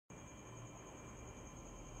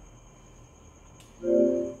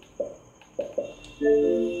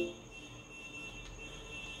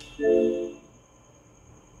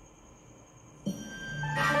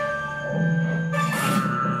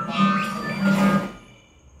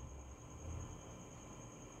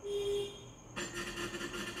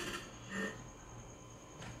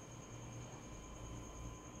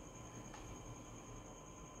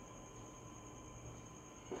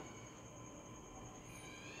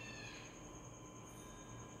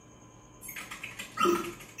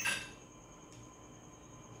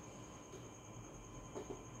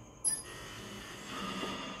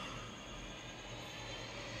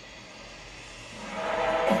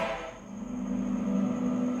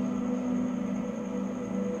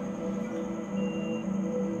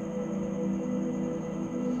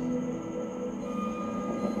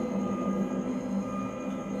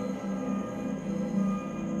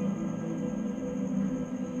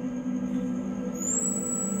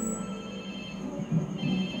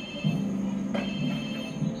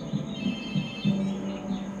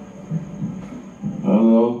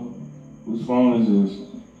Hello? Whose phone is this?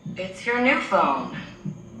 It's your new phone.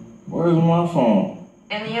 Where's my phone?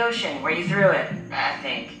 In the ocean, where you threw it, I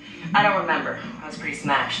think. I don't remember. I was pretty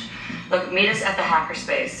smashed. Look, meet us at the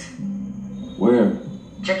hackerspace. Where?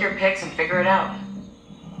 Check your pics and figure it out.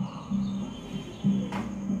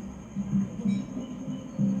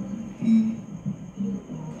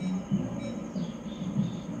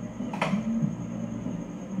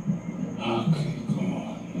 Okay, come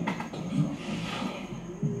on.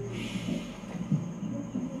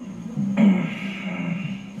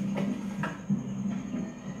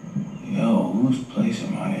 Yo, whose place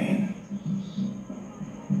am I in?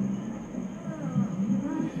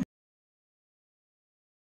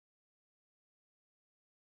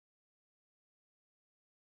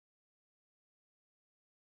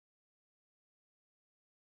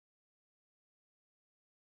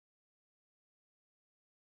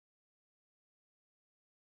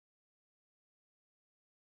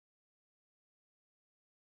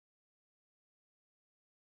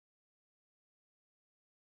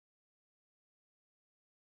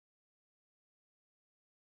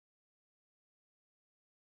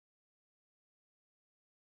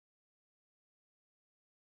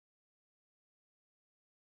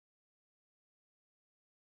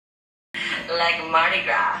 Like Mardi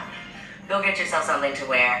Gras. Go get yourself something to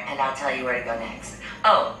wear, and I'll tell you where to go next.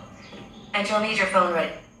 Oh, and you'll need your phone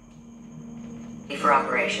ready for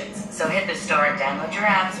operations. So hit the store and download your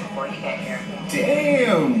apps before you get here.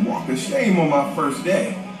 Damn, walk of shame on my first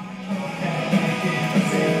day.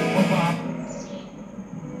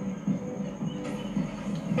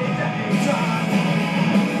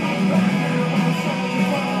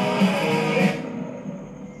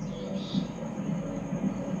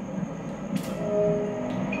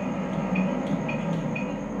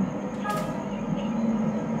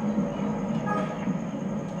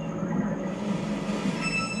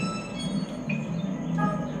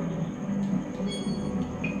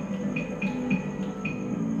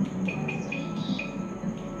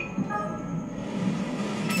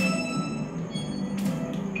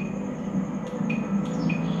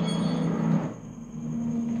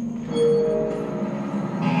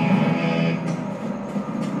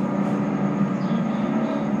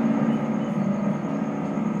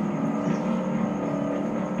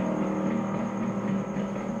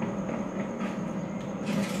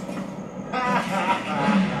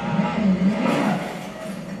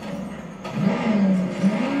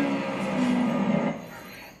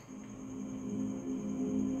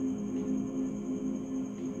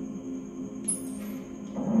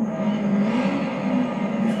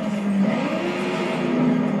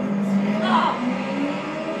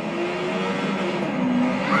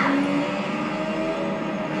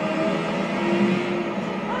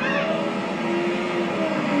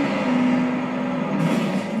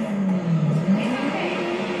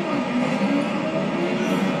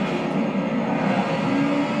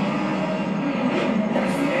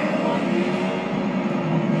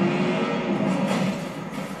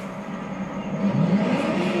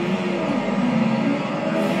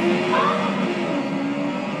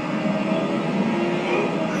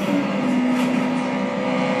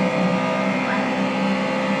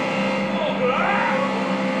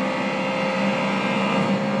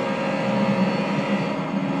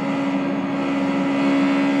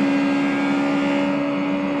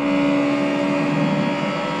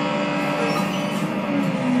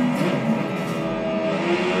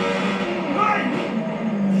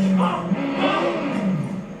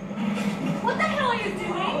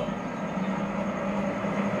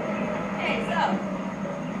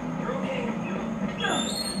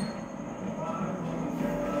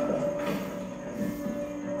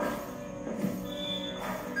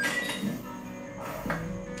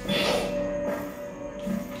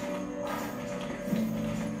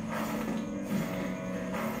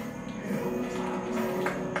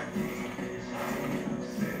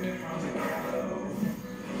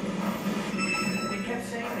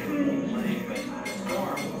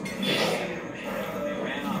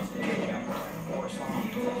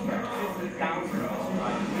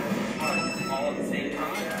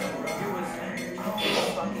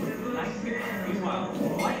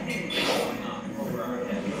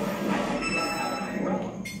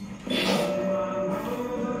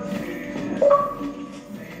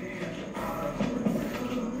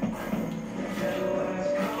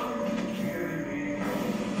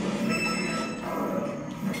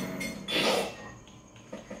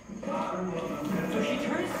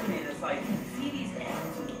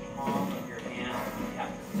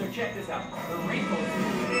 check this out. The wrinkles,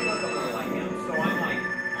 they look a little like him. So I'm like,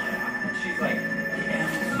 she's like,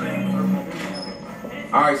 yeah.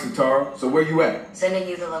 All right, Satara. So where you at? Sending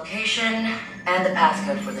you the location and the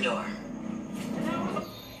passcode for the door.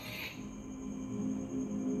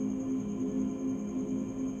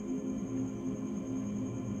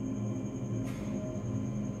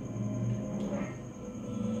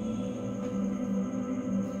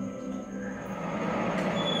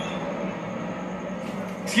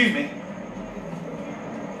 Excuse me.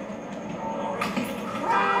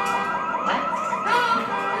 What?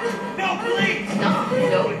 No, please! No.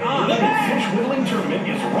 The fish whittling tournament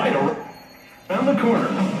is right around the corner,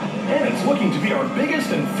 and it's looking to be our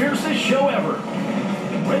biggest and fiercest show ever.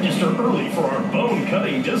 Register early for our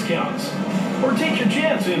bone-cutting discounts, or take your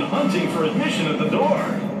chance in hunting for admission at the door.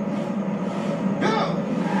 Go!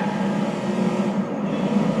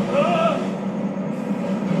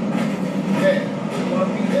 Hey, what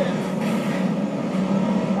are we there?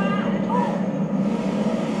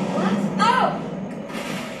 Let's go!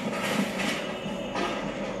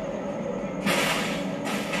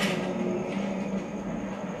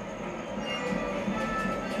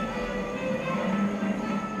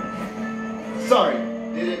 Sorry,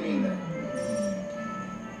 didn't mean that.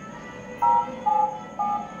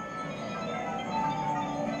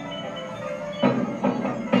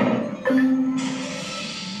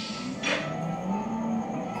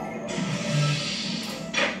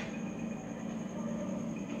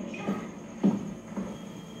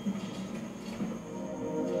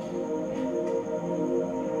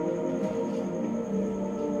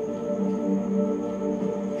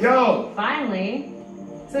 Yo! Finally.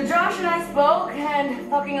 So Josh and I spoke, and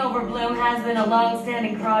fucking over Bloom has been a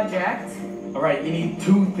long-standing project. Alright, you need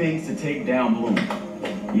two things to take down Bloom.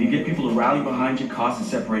 You need to get people to rally behind your cause and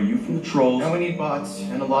separate you from the trolls. And we need bots,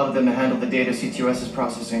 and a lot of them to handle the data CTOS is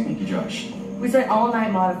processing. Thank you, Josh. We spent all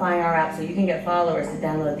night modifying our app so you can get followers to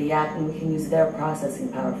download the app, and we can use their processing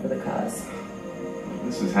power for the cause.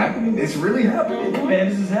 This is happening? It's really happening? Man,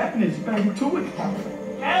 this is happening. You better get to it.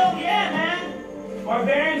 Hell yeah, man!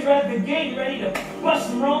 Barbarians are at the gate ready to bust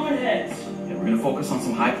some Roman heads. Yeah, we're gonna focus on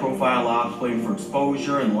some high-profile ops, playing for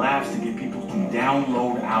exposure and laughs to get people to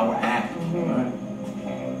download our app. Alright?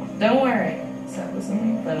 Don't worry. So it was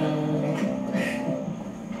something, but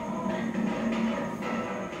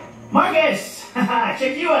Marcus! Haha,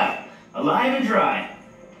 check you out. Alive and dry.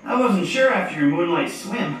 I wasn't sure after your moonlight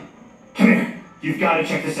swim. Come here. You've got to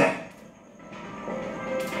check this out.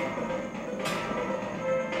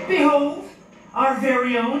 Behold, our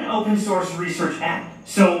very own open source research app.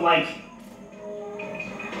 So, like...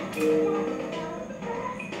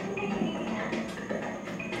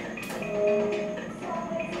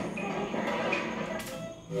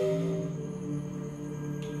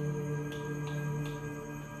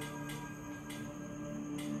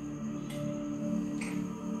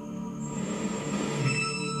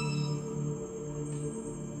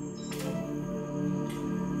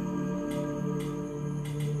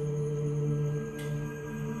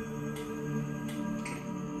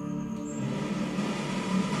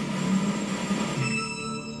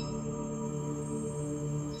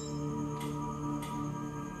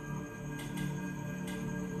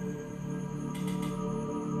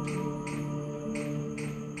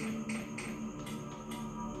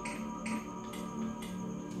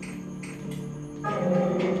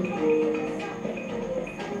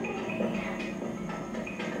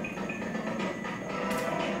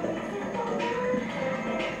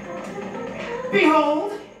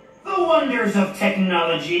 Behold, the wonders of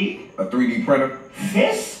technology. A 3D printer?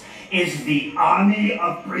 This is the army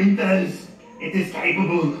of printers. It is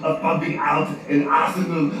capable of pumping out an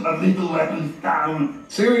arsenal of little weapons down.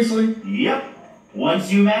 Seriously? Yep. Once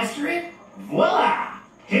you master it, voila!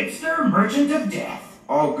 Hipster merchant of death.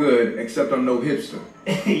 All good, except I'm no hipster.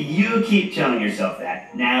 You keep telling yourself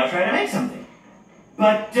that. Now try to make something.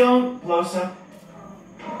 But don't blow up.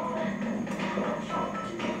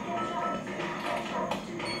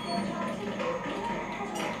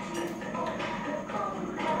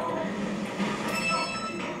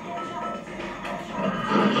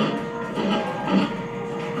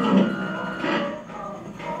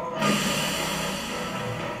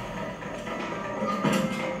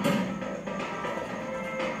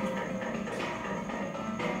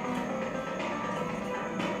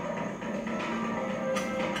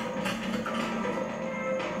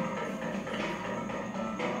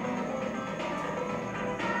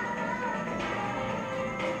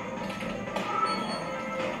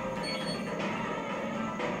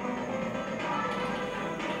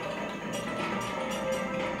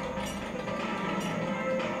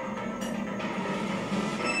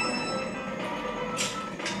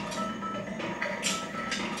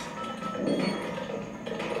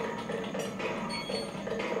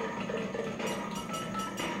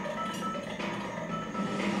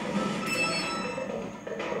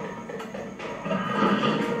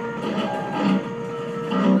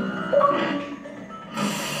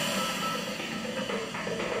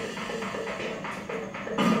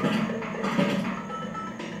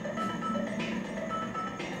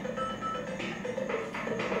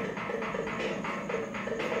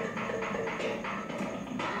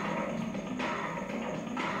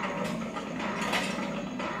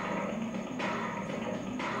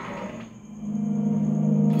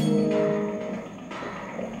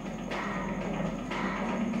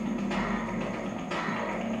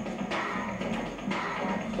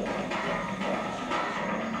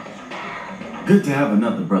 Good to have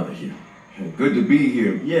another brother here. Good to be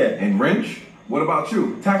here. Yeah. And Wrench, what about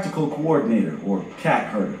you? Tactical coordinator, or cat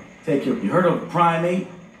herder. You heard of Primate?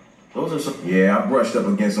 Those are some... Yeah, I brushed up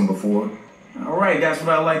against them before. All right, that's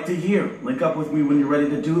what I like to hear. Link up with me when you're ready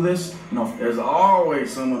to do this. You know, there's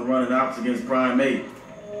always someone running ops against Primate.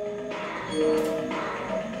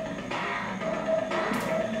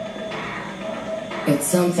 It's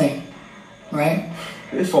something, right?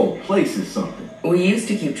 This whole place is something. We used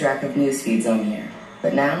to keep track of news feeds on here,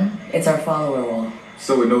 but now it's our follower wall.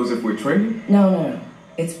 So it knows if we're trending? No.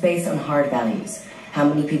 It's based on hard values. How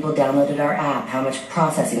many people downloaded our app, how much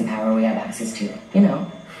processing power we have access to, you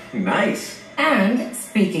know. Nice. And,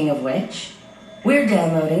 speaking of which, we're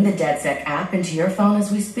downloading the DedSec app into your phone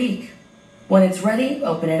as we speak. When it's ready,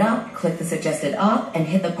 open it up, click the suggested op, and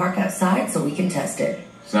hit the park outside so we can test it.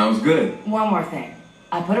 Sounds good. One more thing.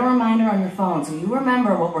 I put a reminder on your phone so you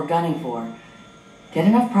remember what we're gunning for. Get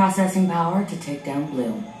enough processing power to take down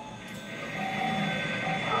Blue.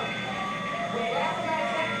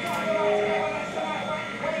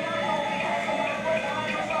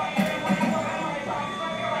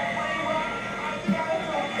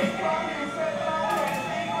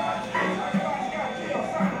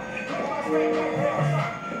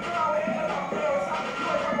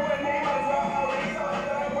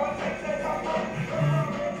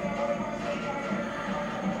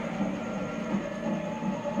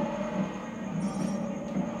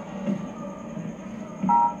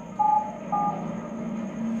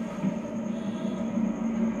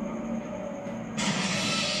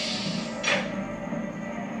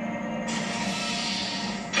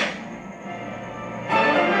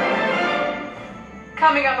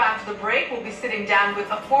 Coming up after the break, we'll be sitting down with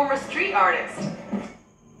a former street artist.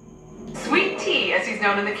 Sweet Tea, as he's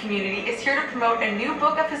known in the community, is here to promote a new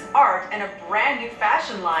book of his art and a brand new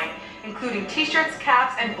fashion line, including t-shirts,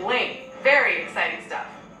 caps, and bling. Very exciting stuff.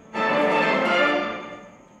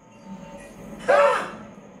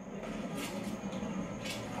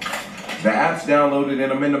 The app's downloaded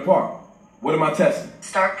and I'm in the park. What am I testing?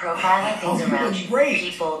 Start profiling things around you. great.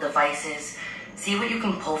 People, devices. See what you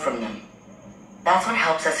can pull from them. That's what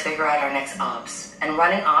helps us figure out our next ops. And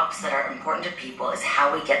running ops that are important to people is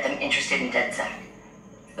how we get them interested in DedSec.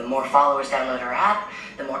 The more followers download our app,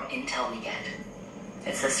 the more intel we get.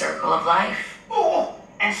 It's the circle of life. Oh,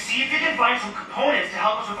 and see if you can find some components to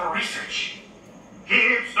help us with our research.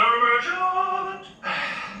 Hipster merchant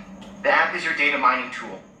The app is your data mining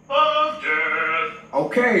tool. of death.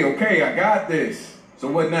 Okay, I got this. So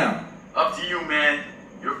what now? Up to you, man.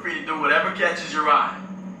 You're free to do whatever catches your eye.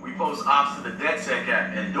 We post ops to the DedSec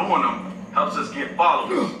app, and doing them helps us get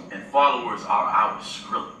followers. And followers are our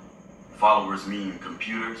Skrilla. Followers mean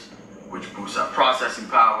computers, which boosts our processing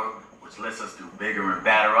power, which lets us do bigger and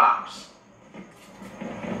badder ops.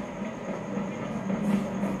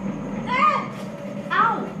 Ah!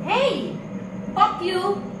 Ow! Hey! Fuck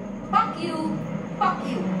you! Fuck you! Fuck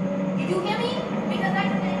you! Did you hear me? Because I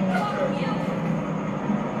said fuck you!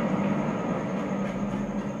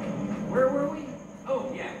 Where were we?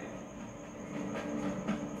 Oh, yeah.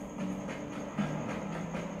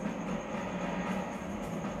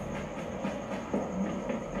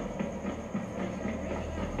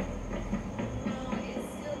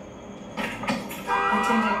 I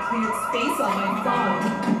think I cleared space on my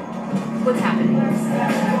phone. What's happening?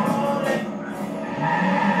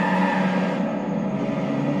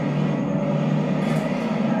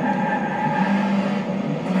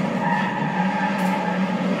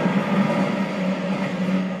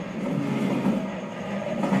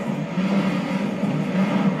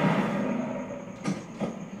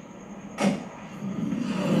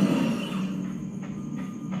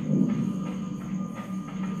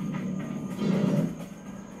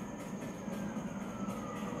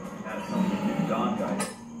 That's something Don died.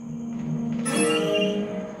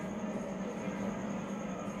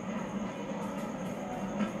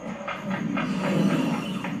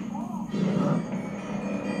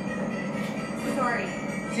 Sorry.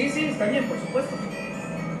 Sí, está bien, por supuesto.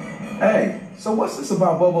 Hey, so what's this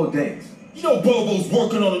about Bobo Dates? You know Bobo's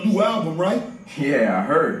working on a new album, right? Yeah, I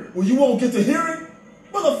heard. Well, you won't get to hear it?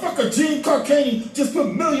 Motherfucker Gene Carcani just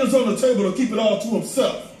put millions on the table to keep it all to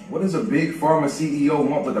himself. What does a big pharma CEO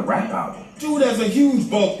want with a rap album? Dude has a huge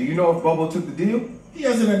bulk. Do you know if Bobo took the deal? He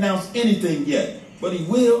hasn't announced anything yet, but he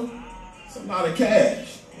will. It's a lot of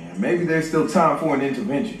cash. Yeah, maybe there's still time for an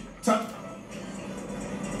intervention.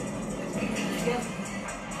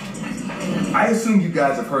 I assume you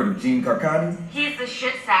guys have heard of Gene Carcani? He's the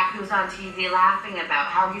shit sack who's on TV laughing about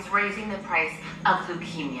how he's raising the price of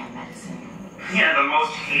leukemia medicine. Yeah, the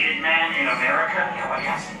most hated man in America? Yeah, what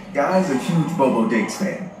else? Guy's a huge Bobo Dates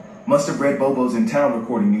fan. Must have read Bobo's in town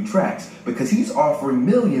recording new tracks because he's offering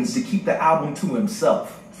millions to keep the album to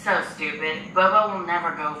himself. So stupid. Bobo will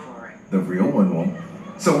never go for it. The real one won't.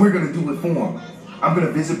 So we're gonna do it for him. I'm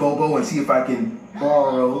gonna visit Bobo and see if I can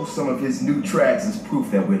borrow some of his new tracks as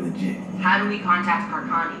proof that we're legit. How do we contact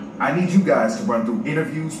Karkani? I need you guys to run through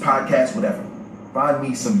interviews, podcasts, whatever. Find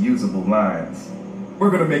me some usable lines.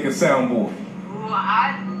 We're gonna make a soundboard. Ooh,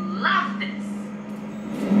 I love this.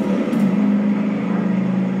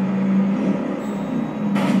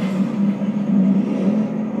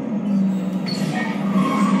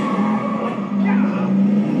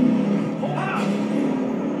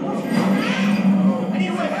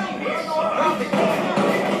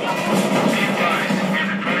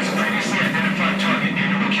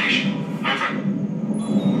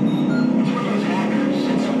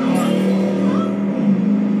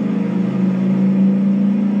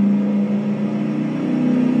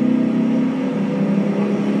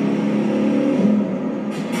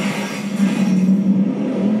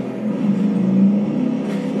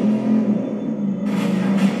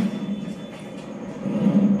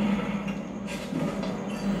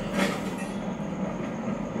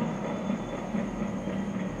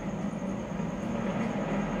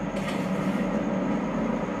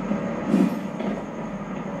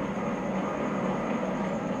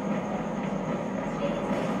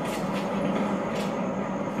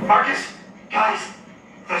 Marcus, guys,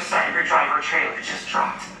 the Cyber Driver trailer just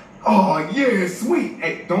dropped. Oh, yeah, sweet.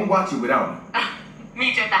 Hey, don't watch it without me.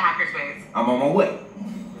 Meet you at the hackerspace. I'm on my way.